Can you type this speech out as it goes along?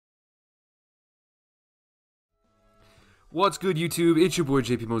What's good, YouTube? It's your boy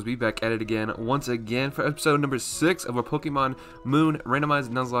JP Mosby back at it again, once again for episode number 6 of our Pokemon Moon Randomized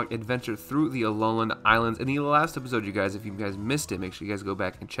Nuzlocke adventure through the Alolan Islands. In the last episode, you guys, if you guys missed it, make sure you guys go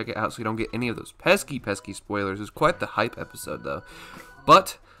back and check it out so you don't get any of those pesky spoilers. It was quite the hype episode, though.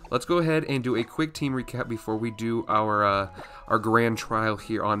 But let's go ahead and do a quick team recap before we do our grand trial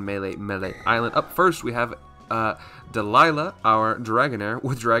here on Melee Island. Up first, we have Delilah, our Dragonair,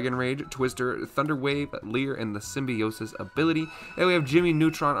 with Dragon Rage, Twister, Thunder Wave, Leer, and the Symbiosis ability. And we have Jimmy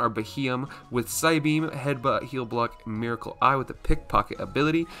Neutron, our Behemoth, with Psybeam, Headbutt, Heal Block, Miracle Eye with the Pickpocket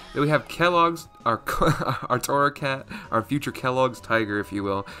ability. Then we have Kellogg's, our Torracat, our future Kellogg's Tiger, if you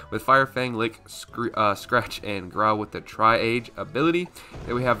will, with Fire Fang, Lick, Scratch, and Growl with the Tri-Age ability.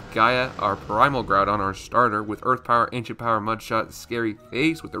 Then we have Gaia, our Primal Groudon, our starter, with Earth Power, Ancient Power, Mudshot, Scary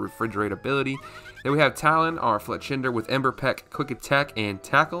Face with the Refrigerate ability. Then we have Talon, our Fletchinder, with Ember Peck, Quick Attack, and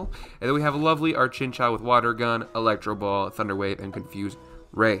Tackle. And then we have Lovely, our Chinchou, with Water Gun, Electro Ball, Thunder Wave, and Confuse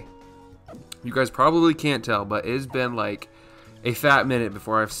Ray. You guys probably can't tell, but it's been like a fat minute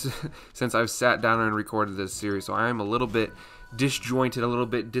since I've sat down and recorded this series. So I am a little bit disjointed, a little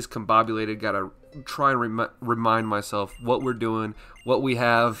bit discombobulated. Gotta try and remind myself what we're doing, what we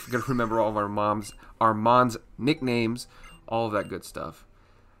have. Gotta remember all of our mons nicknames, all of that good stuff.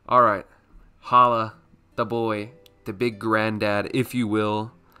 All right. Hala, the boy, the big granddad, if you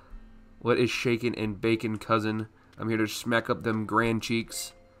will. What is shaking and bacon, cousin? I'm here to smack up them grand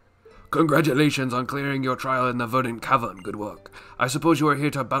cheeks. Congratulations on clearing your trial in the Verdant Cavern. Good work. I suppose you are here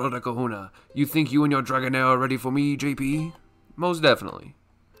to battle the Kahuna. You think you and your Dragonair are ready for me, JP? Most definitely.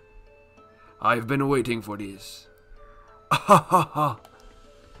 I've been waiting for this. Ha ha ha.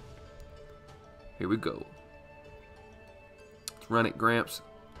 Here we go. Let's run it, Gramps.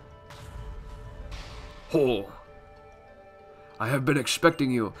 Ho! I have been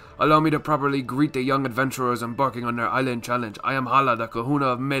expecting you. Allow me to properly greet the young adventurers embarking on their island challenge. I am Hala, the Kahuna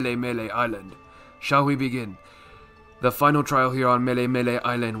of Melee Island. Shall we begin? The final trial here on Melee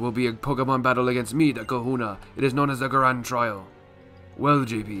Island will be a Pokemon battle against me, the Kahuna. It is known as the Grand Trial. Well,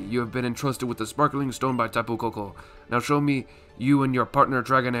 JP, you have been entrusted with the Sparkling Stone by Tapu Koko. Now show me you and your partner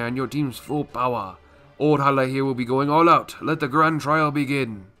Dragonair and your team's full power. Old Hala here will be going all out. Let the Grand Trial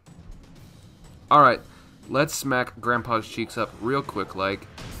begin. Alright. Let's smack Grandpa's cheeks up real quick, like.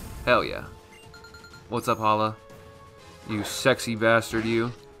 Hell yeah. What's up, Hala? You sexy bastard,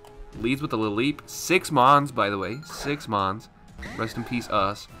 you. Leads with a little leap. 6 mons, by the way. 6 mons. Rest in peace,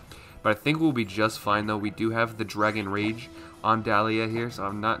 us. But I think we'll be just fine, though. We do have the Dragon Rage on Dahlia here, so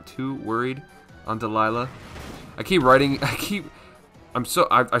I'm not too worried on Delilah. I keep writing.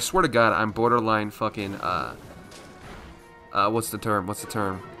 I swear to God, I'm borderline fucking, what's the term?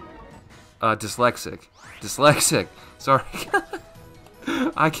 Dyslexic. Sorry.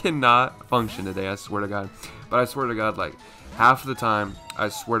 I cannot function today, I swear to God. But I swear to God, like, half the time, I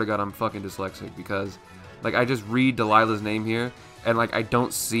swear to God, I'm fucking dyslexic. Because, like, I just read Delilah's name here, and, like, I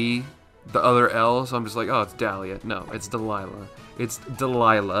don't see the other L, so I'm just like, oh, it's Dahlia. No, it's Delilah. It's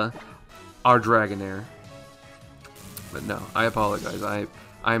Delilah, our Dragonair. But no, I apologize. I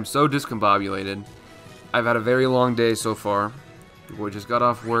am so discombobulated. I've had a very long day so far. The boy just got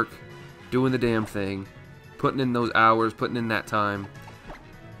off work, doing the damn thing, putting in those hours, putting in that time,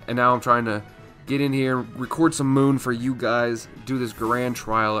 and now I'm trying to get in here, record some Moon for you guys, do this grand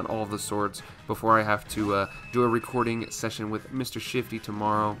trial and all the sorts before I have to do a recording session with Mr. Shifty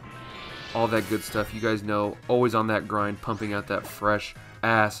tomorrow. All that good stuff. You guys know, always on that grind, pumping out that fresh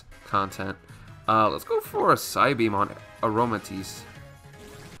ass content. Let's go for a Psybeam on Aromatisse.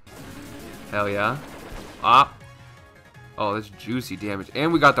 Hell yeah. Oh, that's juicy damage.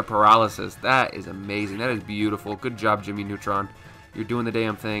 And we got the paralysis. That is amazing. That is beautiful. Good job, Jimmy Neutron. You're doing the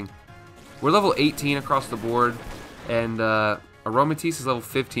damn thing. We're level 18 across the board. And Aromatisse is level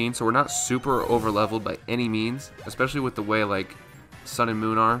 15, so we're not super over-leveled by any means. Especially with the way, like, Sun and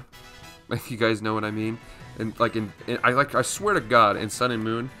Moon are. If you guys know what I mean. And, like, I swear to God, in Sun and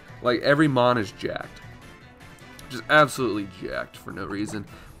Moon, like, every mon is jacked. Just absolutely jacked for no reason.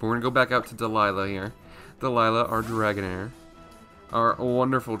 But we're going to go back out to Delilah here. Delilah, our Dragonair, our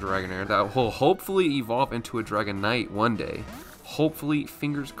wonderful Dragonair that will hopefully evolve into a Dragonite one day. Hopefully,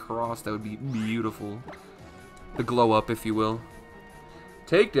 fingers crossed, that would be beautiful. The glow up, if you will.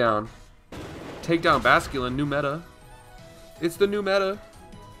 Takedown. Takedown Basculin, new meta. It's the new meta.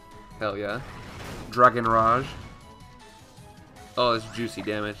 Hell yeah. Dragon Raj. Oh, that's juicy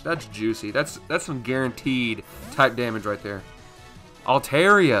damage. That's juicy. That's some guaranteed type damage right there.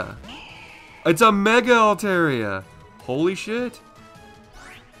 Altaria. It's a Mega Altaria! Holy shit!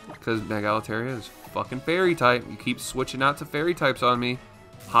 Because Mega Altaria is fucking Fairy type. You keep switching out to Fairy types on me.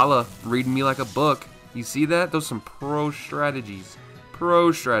 Hala, reading me like a book. You see that? Those some pro strategies.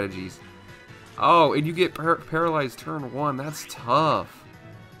 Pro strategies. Oh, and you get paralyzed turn 1. That's tough.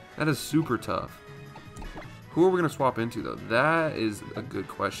 That is super tough. Who are we going to swap into, though? That is a good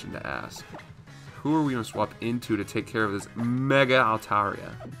question to ask. Who are we going to swap into to take care of this Mega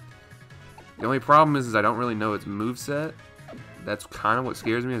Altaria? The only problem is I don't really know its moveset. That's kind of what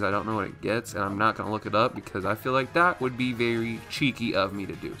scares me, is I don't know what it gets, and I'm not going to look it up because I feel like that would be very cheeky of me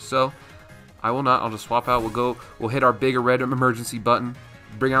to do. So, I will not. I'll just swap out. We'll hit our big red emergency button.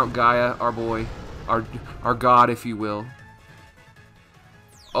 Bring out Gaia, our boy. Our god, if you will.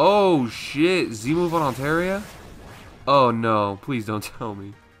 Oh, shit. Z-move on Altaria? Oh, no. Please don't tell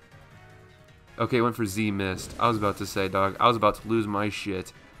me. Okay, went for Z, missed. I was about to say, dog. I was about to lose my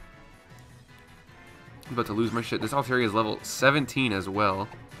shit. I'm about to lose my shit. This Altaria is level 17 as well.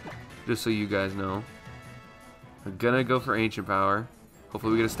 Just so you guys know. I'm gonna go for Ancient Power.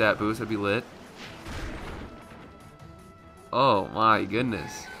 Hopefully we get a stat boost. That'd be lit. Oh, my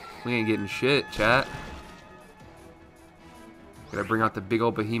goodness. We ain't getting shit, chat. Gotta bring out the big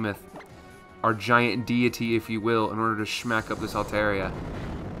old behemoth. Our giant deity, if you will, in order to smack up this Altaria.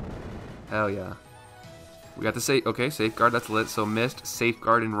 Hell yeah. We got the safe. Okay, safeguard. That's lit. So missed.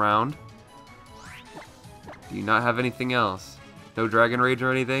 Safeguard in round. Do you not have anything else? No Dragon Rage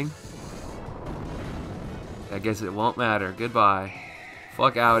or anything? I guess it won't matter. Goodbye.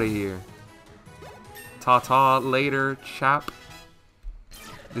 Fuck out of here. Ta-ta later, chap.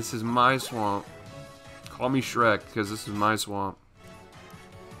 This is my swamp. Call me Shrek, because this is my swamp.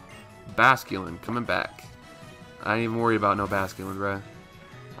 Basculin, coming back. I ain't even worried about no Basculin, bruh.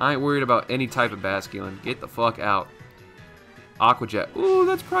 I ain't worried about any type of Basculin. Get the fuck out. Aqua Jet. Ooh,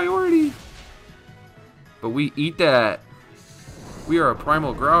 that's priority. But we eat that. We are a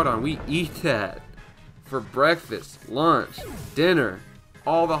Primal Groudon. We eat that. For breakfast, lunch, dinner,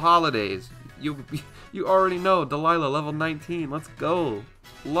 all the holidays. You already know. Delilah, level 19. Let's go.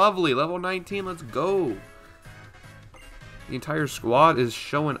 Lovely, level 19. Let's go. The entire squad is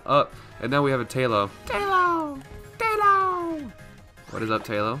showing up. And now we have a Talo. Talo! Talo! What is up,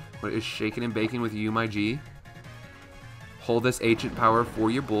 Talo? What is shaking and baking with you, my G? Hold this ancient power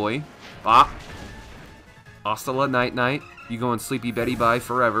for your boy. Bop. Hasta la night night. You going sleepy Betty bye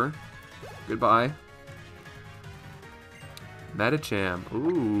forever. Goodbye. Medicham.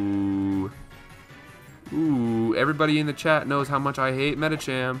 Ooh. Ooh. Everybody in the chat knows how much I hate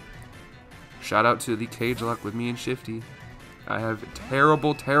Medicham. Shout out to the Cage Lock with me and Shifty. I have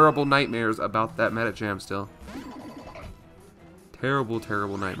terrible, terrible nightmares about that Medicham still. Terrible,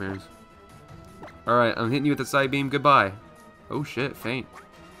 terrible nightmares. Alright, I'm hitting you with the side beam. Goodbye. Oh shit, faint.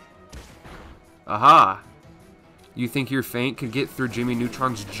 Aha! You think your feint could get through Jimmy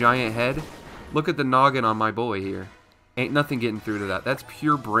Neutron's giant head? Look at the noggin on my boy here. Ain't nothing getting through to that. That's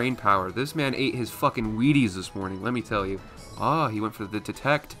pure brain power. This man ate his fucking Wheaties this morning, let me tell you. Ah, he went for the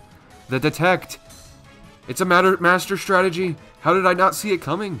detect. The detect! It's a master strategy. How did I not see it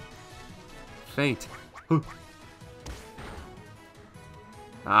coming? Feint.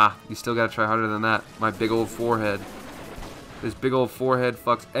 Ah, you still gotta try harder than that. My big old forehead. This big old forehead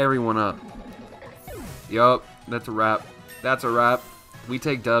fucks everyone up. Yup, that's a wrap. That's a wrap. We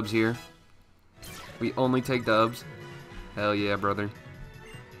take dubs here. We only take dubs. Hell yeah, brother.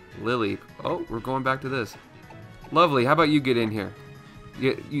 Lily. Oh, we're going back to this. Lovely, how about you get in here?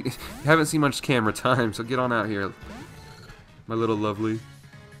 You haven't seen much camera time, so get on out here. My little lovely.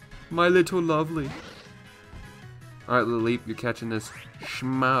 My little lovely. Alright, Lily, you're catching this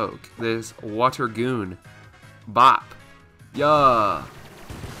smoke. This water goon. Bop. Yeah.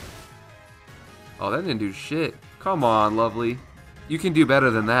 Oh, that didn't do shit. Come on, lovely. You can do better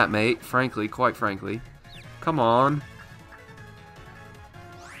than that, mate. Frankly, quite frankly. Come on.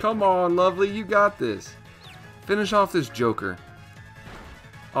 Come on, lovely. You got this. Finish off this Joker.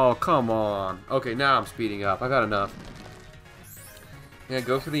 Oh, come on. Okay, now I'm speeding up. I got enough. Yeah,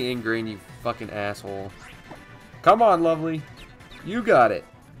 go for the ingrain, you fucking asshole. Come on, lovely. You got it.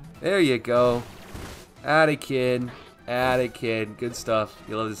 There you go. Atta kid. Atta kid. Good stuff.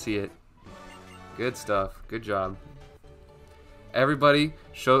 You love to see it. Good stuff. Good job. Everybody,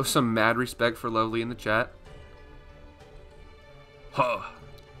 show some mad respect for Lovely in the chat. Huh.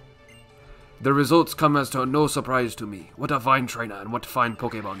 The results come as to no surprise to me. What a fine trainer and what fine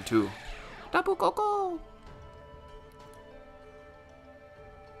Pokemon too. Tapu Koko.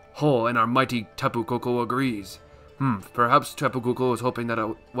 Oh, and our mighty Tapu Koko agrees. Perhaps Tapu Koko is hoping that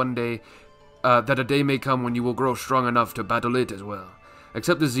a day may come when you will grow strong enough to battle it as well.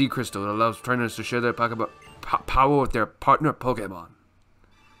 Except the Z Crystal allows trainers to share their power with their partner Pokemon.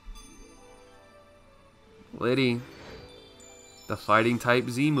 Liddy. The fighting type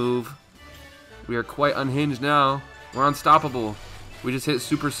Z move. We are quite unhinged now. We're unstoppable. We just hit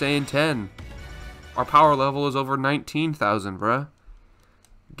Super Saiyan 10. Our power level is over 19,000, bruh.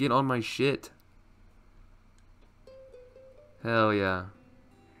 Get on my shit. Hell yeah.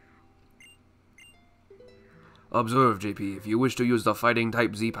 Observe, JP. If you wish to use the fighting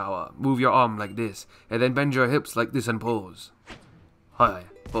type Z power, move your arm like this, and then bend your hips like this and pose. Hi.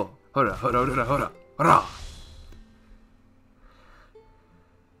 Oh. Hora, hora, hora, hora, hora.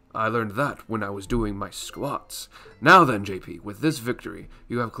 I learned that when I was doing my squats. Now then, JP, with this victory,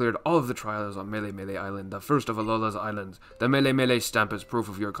 you have cleared all of the trials on Melee Melee Island, the first of HALA'S islands. The Melee Melee stamp is proof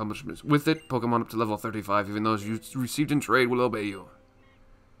of your accomplishments. With it, Pokemon up to level 35, even those you received in trade, will obey you.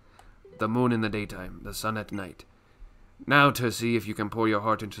 The moon in the daytime, the sun at night. Now to see if you can pour your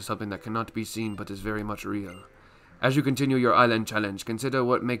heart into something that cannot be seen but is very much real. As you continue your island challenge, consider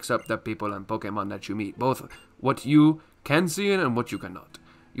what makes up the people and Pokemon that you meet, both what you can see and what you cannot.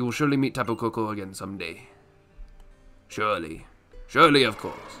 You will surely meet Tapu Koko again someday. Surely. Surely, of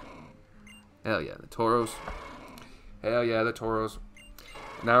course. Hell yeah, the Tauros. Hell yeah, the Tauros.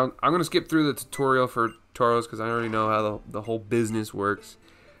 Now, I'm going to skip through the tutorial for Tauros because I already know how the whole business works.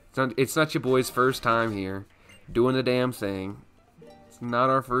 It's not your boy's first time here doing the damn thing. It's not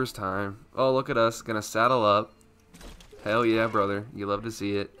our first time. Oh, look at us. Going to saddle up. Hell yeah, brother. You love to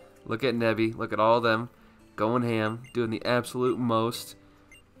see it. Look at Nebby. Look at all of them going ham, doing the absolute most.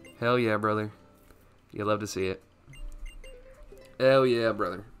 Hell yeah, brother. You love to see it. Hell yeah,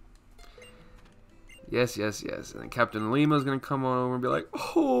 brother. Yes, yes, yes. And then Captain Lima's gonna come on over and be like,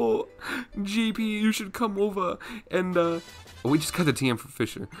 oh, GP, you should come over and, oh, we just got the TM for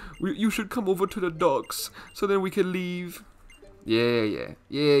Fisher. You should come over to the docks so then we can leave. Yeah.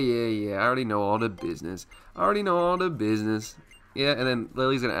 I already know all the business. Yeah, and then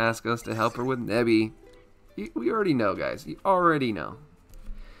Lily's gonna ask us to help her with Nebby. We already know, guys. You already know.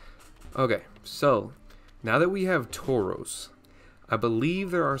 Okay, so now that we have Tauros, I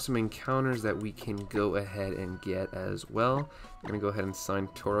believe there are some encounters that we can go ahead and get as well. I'm going to go ahead and assign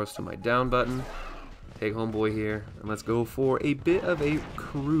Tauros to my down button. Take homeboy here, and let's go for a bit of a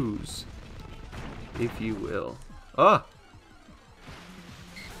cruise, if you will. Ah,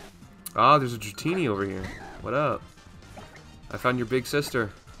 there's a Dratini over here. What up? I found your big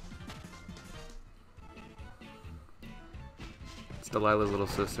sister. Delilah's little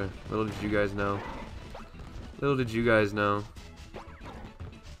sister. Little did you guys know. Little did you guys know.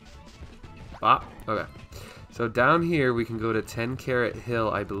 Ah, okay. So down here we can go to 10 Carat Hill,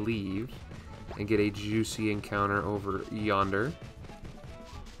 I believe, and get a juicy encounter over yonder.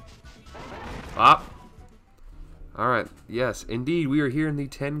 Ah! Alright, yes, indeed, we are here in the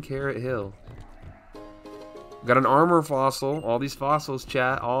 10 Carat Hill. Got an armor fossil. All these fossils,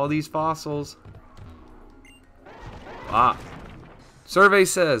 chat. All these fossils. Ah! Survey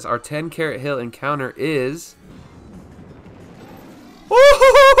says our 10 Carat Hill encounter is...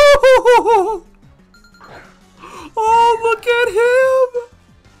 Oh, look at him!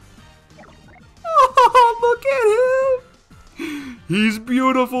 Oh, look at him! He's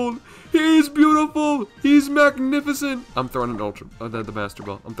beautiful! He's beautiful! He's magnificent! I'm throwing an ultra, the Master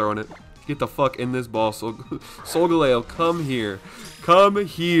Ball. I'm throwing it. Get the fuck in this ball, Solgaleo. Come here. Come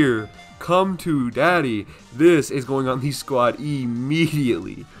here. Come to daddy. This is going on the squad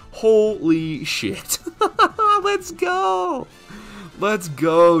immediately. Holy shit. Let's go. Let's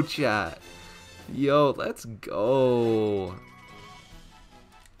go, chat. Yo, let's go.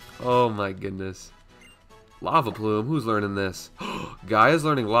 Oh my goodness. Lava Plume. Who's learning this? Guy is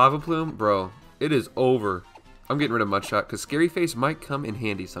learning Lava Plume? Bro, it is over. I'm getting rid of Mudshot because Scary Face might come in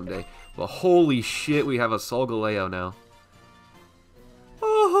handy someday. But holy shit, we have a Solgaleo now.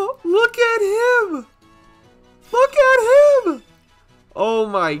 Oh, look at him! Look at him! Oh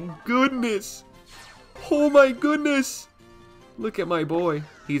my goodness! Oh my goodness! Look at my boy.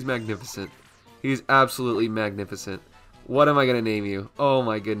 He's magnificent. He's absolutely magnificent. What am I gonna name you? Oh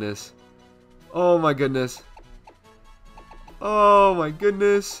my goodness. Oh my goodness. Oh my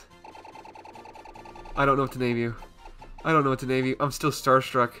goodness. I don't know what to name you. I don't know what to name you. I'm still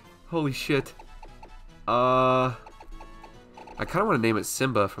starstruck. Holy shit. I kind of want to name it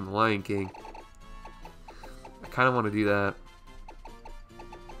Simba from The Lion King. I kind of want to do that.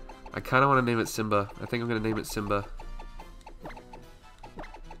 I kind of want to name it Simba. I think I'm going to name it Simba.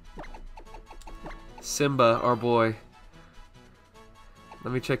 Simba, our boy.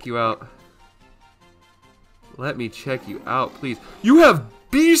 Let me check you out. Let me check you out, please. You have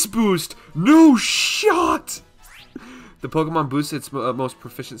Beast Boost! No shot! The Pokemon boosts its most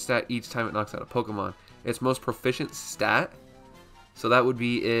proficient stat each time it knocks out a Pokemon. Its most proficient stat? So that would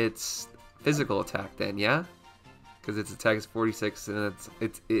be its physical attack then, yeah? Because its attack is 46 and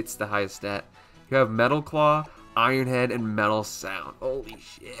it's the highest stat. You have Metal Claw, Iron Head, and Metal Sound. Holy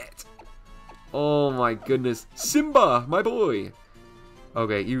shit. Oh my goodness. Simba, my boy.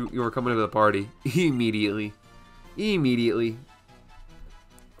 Okay, you were coming to the party. Immediately. Immediately.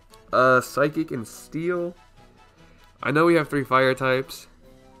 Psychic and Steel. I know we have 3 fire types.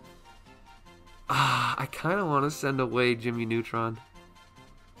 I kind of want to send away Jimmy Neutron.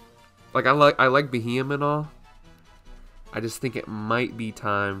 Like I like Behemoth and all. I just think it might be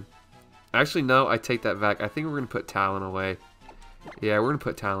time. Actually, no, I take that back. I think we're gonna put Talon away. Yeah, we're gonna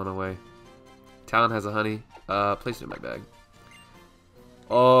put Talon away. Talon has a honey. Place it in my bag.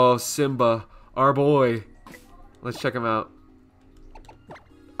 Oh, Simba, our boy. Let's check him out.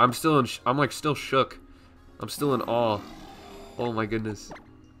 I'm like still shook. I'm still in awe. Oh my goodness.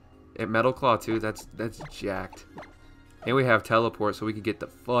 And Metal Claw too. That's jacked. And we have teleport, so we can get the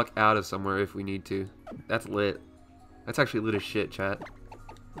fuck out of somewhere if we need to. That's lit. That's actually lit as shit, chat.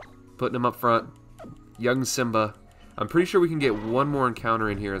 Putting him up front. Young Simba. I'm pretty sure we can get one more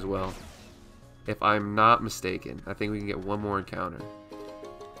encounter in here as well. If I'm not mistaken. I think we can get one more encounter.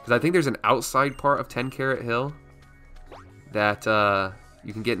 Because I think there's an outside part of 10 Carat Hill that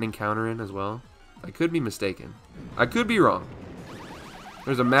you can get an encounter in as well. I could be mistaken. I could be wrong.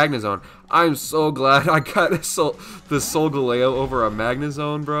 There's a Magnezone. I'm so glad I got the Solgaleo over a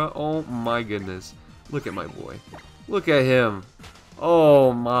Magnezone, bro. Oh my goodness. Look at my boy. Look at him.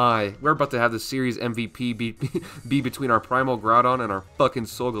 Oh my. We're about to have the series MVP be between our Primal Groudon and our fucking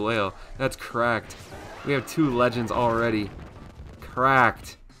Solgaleo. That's cracked. We have 2 legends already.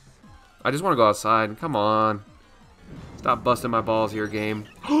 Cracked. I just want to go outside. Come on. Stop busting my balls here, game.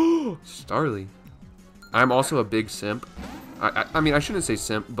 Starly. I'm also a big simp. I mean, I shouldn't say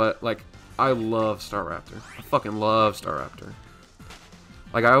simp, but like, I love Staraptor. I fucking love Staraptor.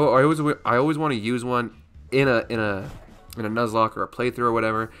 Like, I always want to use one in a Nuzlocke or a playthrough or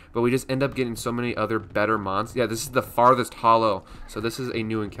whatever, but we just end up getting so many other better mons. Yeah, this is the farthest hollow, so this is a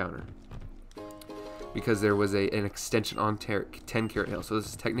new encounter because there was an extension on 10 Carat Hill. So this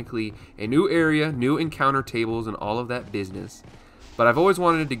is technically a new area, new encounter tables, and all of that business. But I've always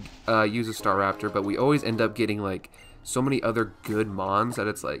wanted to use a Staraptor, but we always end up getting like so many other good mons that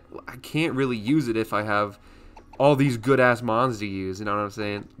it's like, I can't really use it if I have all these good-ass mons to use, you know what I'm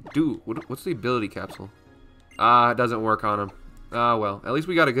saying? Dude, what's the ability capsule? It doesn't work on him. Well, at least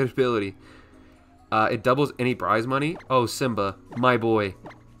we got a good ability. It doubles any prize money. Oh, Simba, my boy.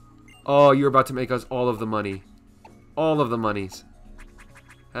 Oh, you're about to make us all of the money. All of the monies.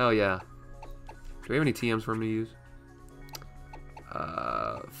 Hell yeah. Do we have any TMs for him to use?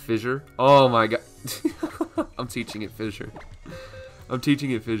 Fissure. Oh my god. I'm teaching it Fissure. I'm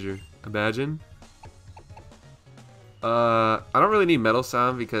teaching it Fissure. Imagine. I don't really need Metal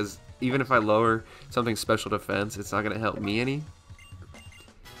Sound because even if I lower something special defense, it's not going to help me any.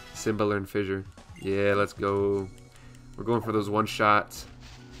 Simba learn Fissure. Yeah, let's go. We're going for those one shots.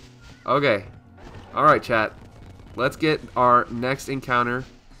 Okay. Alright, chat. Let's get our next encounter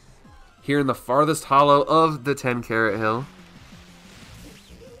here in the farthest hollow of the 10 Carat Hill.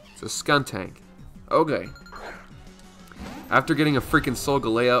 It's a Skuntank. Okay. After getting a freaking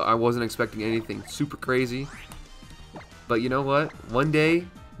Solgaleo, I wasn't expecting anything super crazy. But you know what? One day,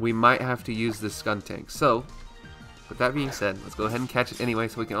 we might have to use this Skuntank. So, with that being said, let's go ahead and catch it anyway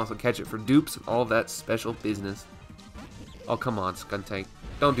so we can also catch it for dupes and all of that special business. Oh, come on, Skuntank.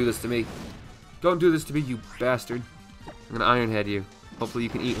 Don't do this to me. Don't do this to me, you bastard. I'm gonna Iron Head you. Hopefully you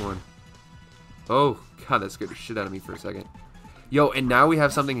can eat one. Oh, god, that scared the shit out of me for a second. Yo, and now we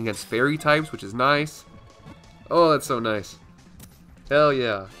have something against fairy types, which is nice. Oh, that's so nice. Hell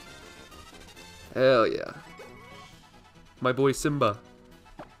yeah. Hell yeah. My boy Simba.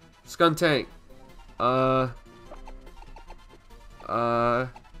 Skuntank. I'm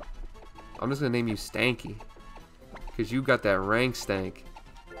just gonna name you Stanky. Because you got that rank stank.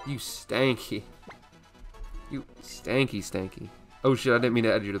 You stanky. You stanky. Oh shit, I didn't mean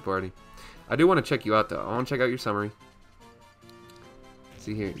to add you to the party. I do want to check you out though. I want to check out your summary. Let's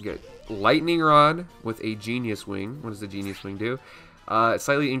see here, you get Lightning Rod with a Genius Wing. What does the Genius Wing do? It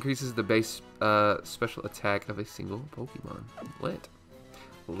slightly increases the base special attack of a single Pokemon. Lit.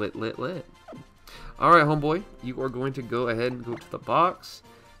 Lit. Alright, homeboy. You are going to go ahead and go to the box.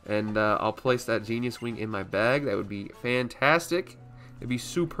 And I'll place that Genius Wing in my bag. That would be fantastic. It'd be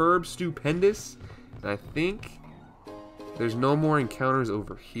superb, stupendous. And I think there's no more encounters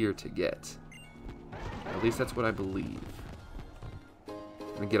over here to get. At least that's what I believe.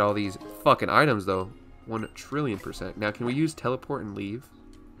 I'm gonna get all these fucking items though. 1,000,000,000%. Now, can we use teleport and leave?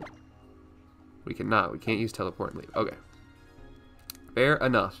 We cannot. We can't use teleport and leave. Okay. Fair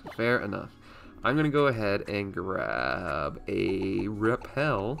enough. Fair enough. I'm going to go ahead and grab a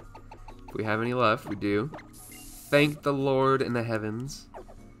repel If we have any left, we do. Thank the Lord in the heavens.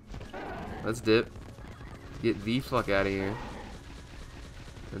 Let's dip. Get the fuck out of here.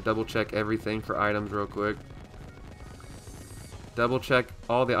 And double check everything for items real quick. Double check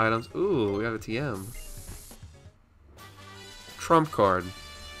all the items. Ooh, we have a TM. Trump card.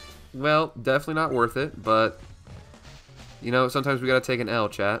 Well, definitely not worth it, but you know, sometimes we gotta take an L,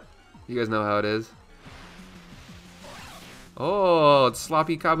 chat. You guys know how it is. Oh, it's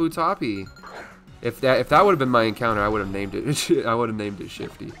Sloppy Kabutapi. If that would have been my encounter, I would have named it. I would have named it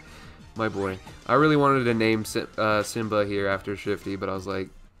Shifty. My boy. I really wanted to name Simba here after Shifty, but I was like,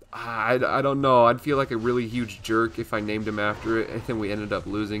 I don't know. I'd feel like a really huge jerk if I named him after it, and then we ended up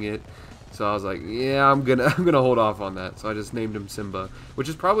losing it. So I was like, yeah, I'm gonna hold off on that. So I just named him Simba, which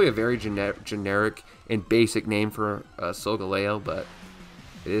is probably a very generic and basic name for Solgaleo, but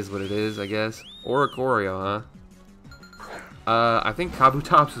it is what it is, I guess. Or Ikorio, huh? I think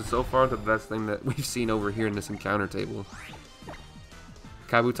Kabutops is so far the best thing that we've seen over here in this encounter table.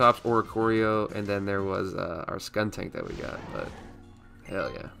 Kabutops, or Ikorio, and then there was our Skuntank that we got, but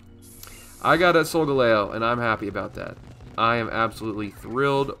hell yeah. I got a Solgaleo, and I'm happy about that. I am absolutely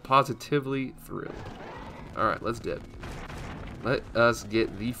thrilled, positively thrilled. Alright, let's dip. Let us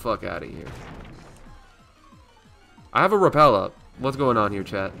get the fuck out of here. I have a rappel up. What's going on here,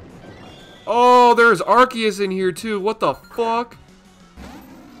 chat? Oh, there's Arceus in here too. What the fuck?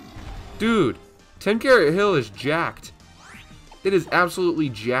 Dude, 10 Carat Hill is jacked. It is absolutely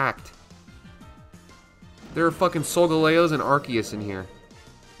jacked. There are fucking Solgaleos and Arceus in here.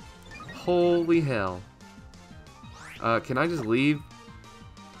 Holy hell. Can I just leave?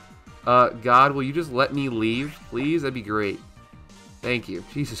 God, will you just let me leave, please? That'd be great. Thank you.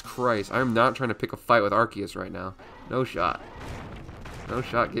 Jesus Christ. I'm not trying to pick a fight with Arceus right now. No shot. No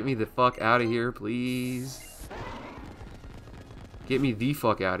shot. Get me the fuck out of here, please. Get me the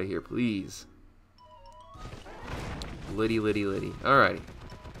fuck out of here, please. Liddy, liddy, liddy. Alrighty.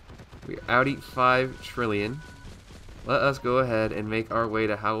 We out-eat 5 trillion. Let us go ahead and make our way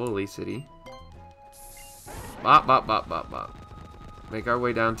to Howley City. Bop, bop, bop, bop, bop. Make our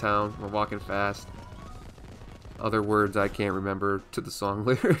way downtown. We're walking fast. Other words I can't remember to the song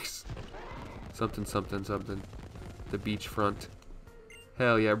lyrics. Something, something, something. The beachfront.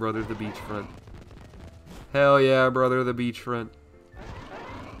 Hell yeah, brother, the beachfront. Hell yeah, brother, the beachfront.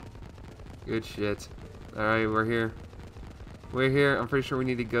 Good shit. Alright, we're here. We're here. I'm pretty sure we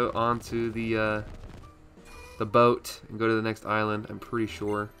need to go onto the boat and go to the next island. I'm pretty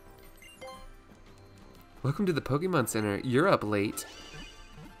sure. Welcome to the Pokemon Center. You're up late.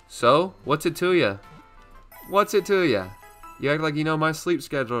 So, what's it to ya? What's it to ya? You act like you know my sleep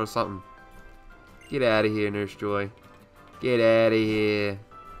schedule or something. Get out of here, Nurse Joy. Get out of here.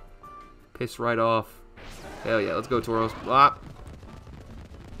 Piss right off. Hell yeah, let's go, Tauros. Ah.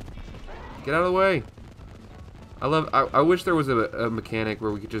 Get out of the way. I wish there was a mechanic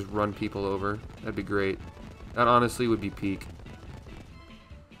where we could just run people over. That'd be great. That honestly would be peak.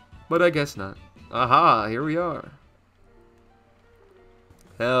 But I guess not. Aha, here we are.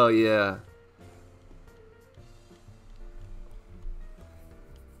 Hell yeah.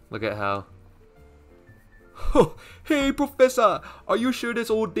 Look at how. Oh, hey, Professor. Are you sure this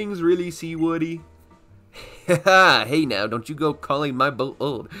old thing's really seaworthy? Hey now, don't you go calling my boat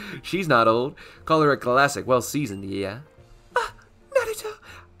old. She's not old. Call her a classic, well seasoned, yeah? Ah, Naruto.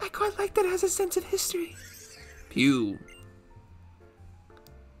 I quite like that it has a sense of history. Pew.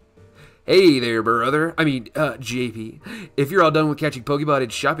 Hey there, brother. I mean, JP. If you're all done with catching Pokemon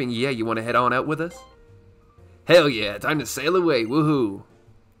and shopping, yeah, you want to head on out with us? Hell yeah, time to sail away, woohoo.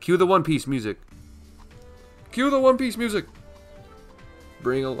 Cue the One Piece music. Cue the One Piece music.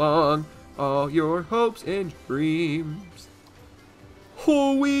 Bring along all your hopes and dreams.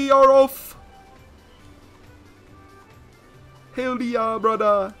 Oh, we are off. Hell yeah,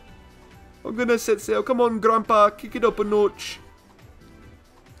 brother. I'm gonna set sail. Come on, Grandpa, kick it up a notch.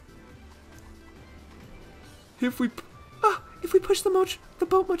 If we push the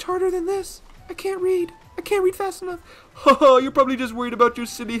boat much harder than this, I can't read. I can't read fast enough. Haha, you're probably just worried about your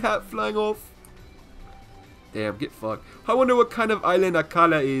silly hat flying off. Damn, get fucked. I wonder what kind of island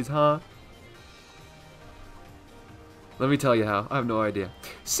Akala is, huh? Let me tell you how. I have no idea.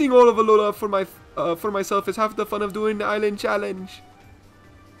 Seeing all of Alola for myself is half the fun of doing the island challenge.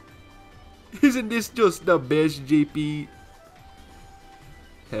 Isn't this just the best, JP?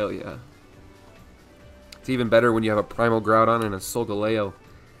 Hell yeah. It's even better when you have a Primal Groudon and a Solgaleo.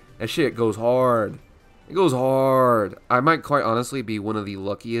 That shit goes hard. It goes hard. I might quite honestly be one of the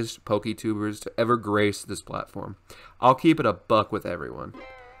luckiest PokeTubers to ever grace this platform. I'll keep it a buck with everyone.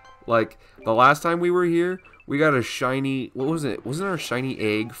 Like, the last time we were here, We got a shiny, what was it? Wasn't our shiny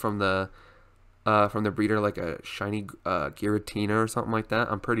egg from the breeder like a shiny Giratina or something like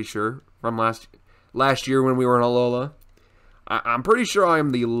that? I'm pretty sure from last year when we were in Alola. I'm pretty sure I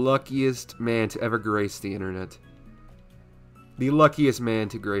am the luckiest man to ever grace the internet. The luckiest man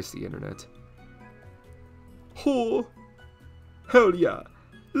to grace the internet. Oh, hell yeah.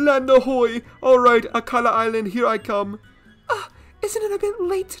 Land ahoy! Alright, Akala Island, here I come. Isn't it a bit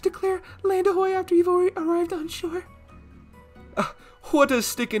late to declare land ahoy after you've already arrived on shore? What a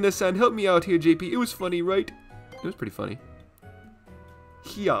stick in the sand. Help me out here, JP. It was funny, right? It was pretty funny.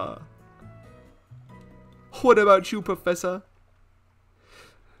 Yeah. What about you, Professor?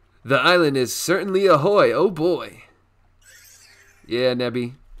 The island is certainly ahoy. Oh boy. Yeah,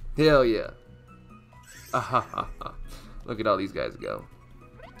 Nebby. Hell yeah. Look at all these guys go.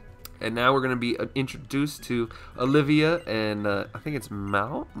 And now we're going to be introduced to Olivia and I think it's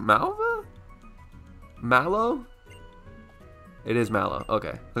Malva? Mallow? It is Mallow. Okay.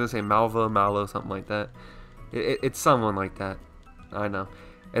 I was going to say Malva, Mallow, something like that. It's someone like that. I know.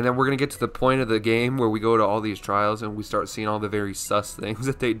 And then we're going to get to the point of the game where we go to all these trials and we start seeing all the very sus things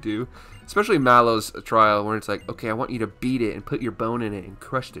that they do. Especially Mallow's trial where it's like, okay, I want you to beat it and put your bone in it and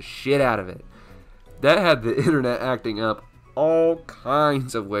crush the shit out of it. That had the internet acting up all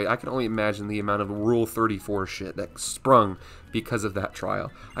kinds of ways. I can only imagine the amount of Rule 34 shit that sprung because of that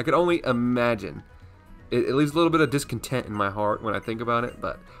trial. I could only imagine. It leaves a little bit of discontent in my heart when I think about it,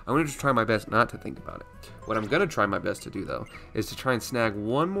 but I'm going to try my best not to think about it. What I'm going to try my best to do, though, is to try and snag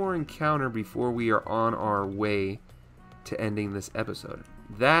one more encounter before we are on our way to ending this episode.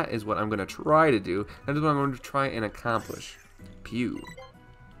 That is what I'm going to try to do. That is what I'm going to try and accomplish. Pew.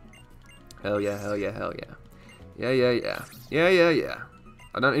 Hell yeah, hell yeah, hell yeah. Yeah.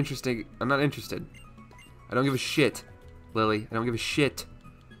 I'm not interested. I don't give a shit, Lily. I don't give a shit.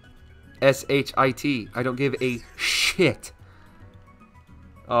 S-H-I-T. I don't give a shit.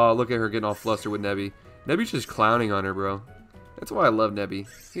 Oh, look at her getting all flustered with Nebby. Nebby's just clowning on her, bro. That's why I love Nebby.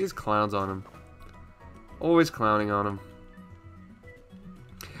 He just clowns on him. Always clowning on him.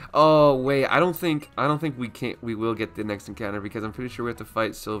 Oh wait, I don't think we will get the next encounter because I'm pretty sure we have to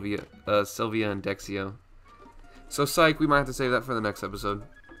fight Sylvia and Dexio. So psych, we might have to save that for the next episode.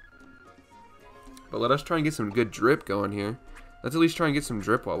 But let us try and get some good drip going here. Let's at least try and get some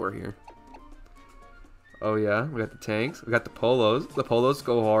drip while we're here. Oh yeah, we got the tanks, we got the polos. The polos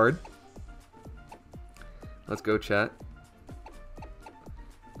go hard. Let's go, chat.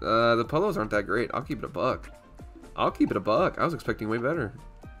 The polos aren't that great. I'll keep it a buck. I was expecting way better.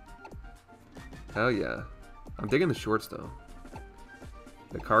 Hell yeah. I'm digging the shorts though.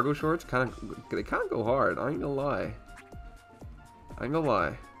 The cargo shorts they kind of go hard. I ain't gonna lie.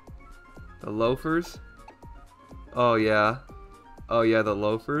 The loafers. Oh yeah, the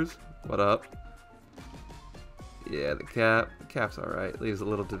loafers. What up? Yeah, the cap. The cap's all right. Leaves a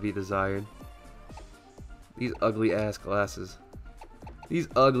little to be desired. These ugly ass glasses.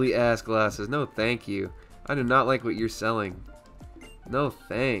 No, thank you. I do not like what you're selling. No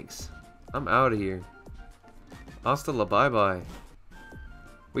thanks. I'm out of here. Hasta la bye-bye.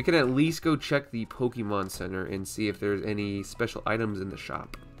 We can at least go check the Pokemon Center and see if there's any special items in the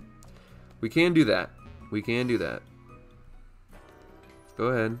shop. We can do that. Go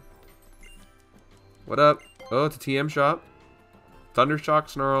ahead. What up? Oh, it's a TM shop. Thundershock,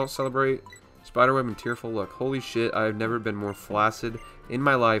 Snarl, Celebrate, Spiderweb, and Tearful Look. Holy shit, I've never been more flaccid in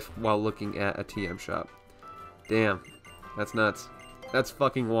my life while looking at a TM shop. Damn. That's nuts. That's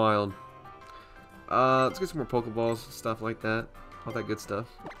fucking wild. Let's get some more Pokeballs, stuff like that. All that good stuff.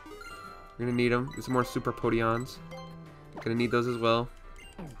 We're gonna need them. Get some more Super Potions. Gonna need those as well.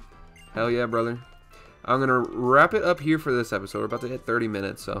 Hell yeah, brother. I'm gonna wrap it up here for this episode. We're about to hit 30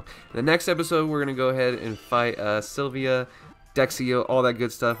 minutes. So, in the next episode, we're gonna go ahead and fight Sylvia, Dexio, all that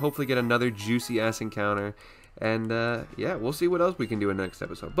good stuff. Hopefully, get another juicy ass encounter. And yeah, we'll see what else we can do in the next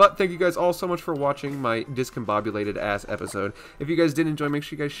episode. But thank you guys all so much for watching my discombobulated ass episode. If you guys did enjoy, make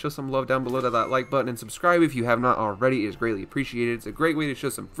sure you guys show some love down below to that like button and subscribe if you have not already. It is greatly appreciated. It's a great way to show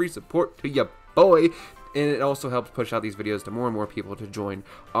some free support to ya boy. And it also helps push out these videos to more and more people to join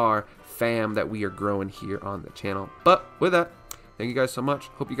our fam that we are growing here on the channel. But with that, thank you guys so much.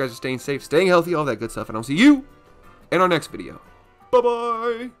 Hope you guys are staying safe, staying healthy, all that good stuff. And I'll see you in our next video.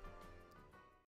 Bye-bye.